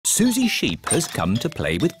Susie Sheep has come to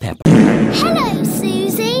play with Peppa. Hello,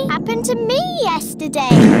 Susie. Happened to me yesterday.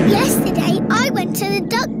 Yesterday, I went to the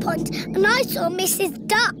duck pond and I saw Mrs.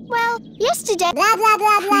 Duck. Well, yesterday... Blah, blah,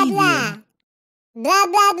 blah, blah, blah. Blah,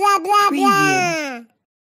 blah, blah, blah, blah.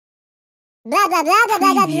 Blah, blah, blah, blah,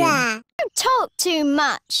 blah, blah. Don't talk too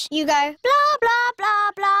much. You go blah, blah,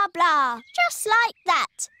 blah, blah, blah. Just like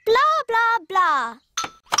that. Blah, blah, blah.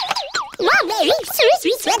 Mummy,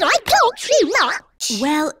 Susie said I talk too much.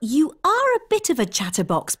 Well, you are a bit of a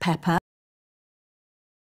chatterbox, Peppa.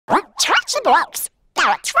 Chatterbox?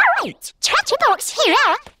 That's right. Chatterbox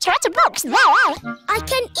here, chatterbox there. I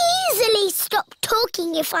can easily stop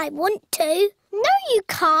talking if I want to. No, you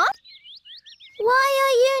can't. Why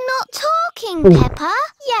are you not talking, Peppa?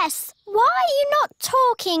 Yes, why are you not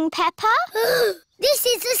talking, Peppa? This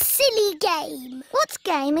is a silly game. What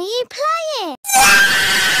game are you playing?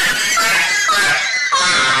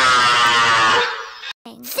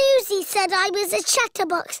 Susie said I was a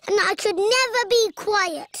chatterbox and I could never be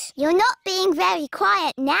quiet. You're not being very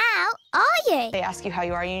quiet now, are you? They ask you how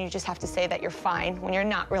you are, and you just have to say that you're fine when you're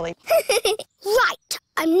not really. Right,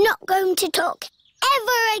 I'm not going to talk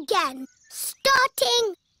ever again.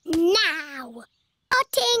 Starting now.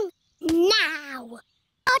 Starting now.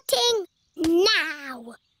 Starting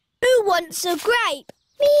now. Who wants a grape?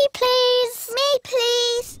 Me, please. Me,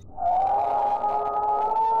 please.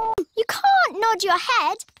 You can't nod your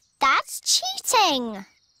head. That's cheating.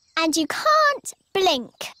 And you can't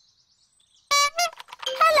blink.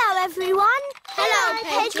 Hello, everyone. Hello,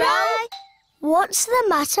 Pedro. What's the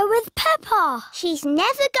matter with Peppa? She's never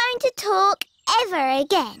going to talk ever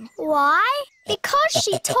again. Why? Because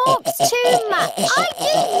she talks too much. I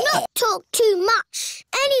do not talk too much.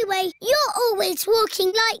 Anyway, you're always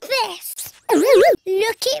walking like this.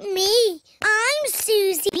 Look at me. I'm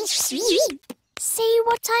Susie Sheep. See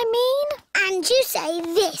what I mean? And you say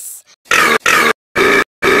this. That's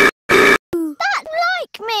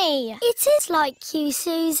like me. It is like you,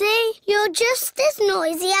 Susie. You're just as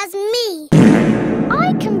noisy as me.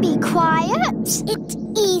 I can be quiet. It's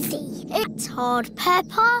easy. It's hard,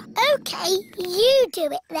 Peppa. OK, you do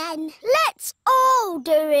it then. Let's all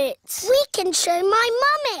do it. We can show my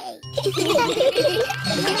mummy.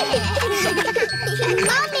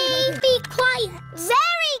 Mummy, be quiet.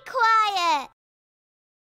 Very quiet.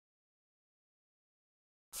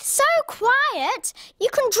 So quiet, you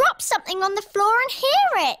can drop something on the floor and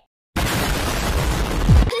hear it.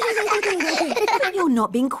 You're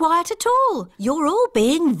not being quiet at all. You're all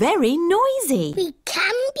being very noisy. We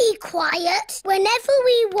can be quiet whenever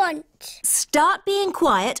we want. Start being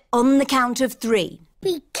quiet on the count of 3.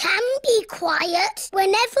 We can be quiet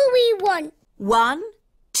whenever we want. 1,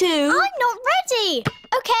 2... I'm not ready.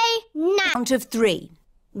 OK, now. Count of 3.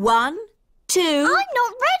 1, 2... I'm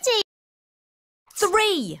not ready.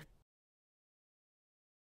 3.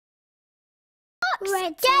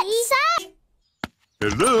 Ready? Get set.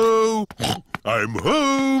 Hello, I'm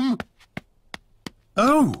home.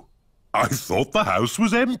 Oh, I thought the house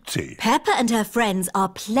was empty. Peppa and her friends are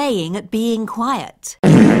playing at being quiet.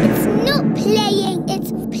 It's not playing,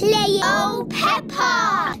 it's playing. Oh,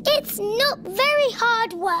 Peppa! It's not very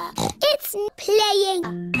hard work. It's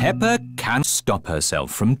playing. Peppa can't stop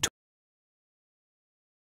herself from talking.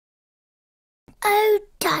 Oh,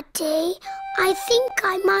 Daddy, I think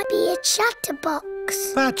I might be a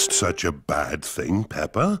chatterbox. That's such a bad thing,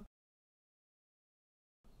 Peppa.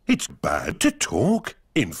 It's bad to talk.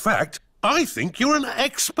 In fact, I think you're an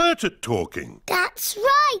expert at talking. That's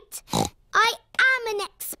right. I am an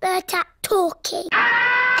expert at talking.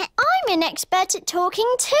 I'm an expert at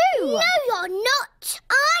talking too. No, you're not.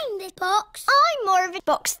 I'm the box. I'm more of a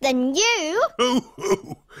box than you.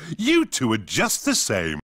 Oh, you two are just the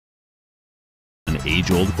same. An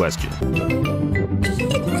age-old question.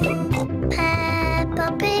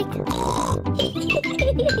 Peppa Pig. Peppa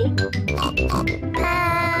Pig.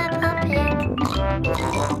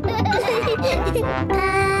 Peppa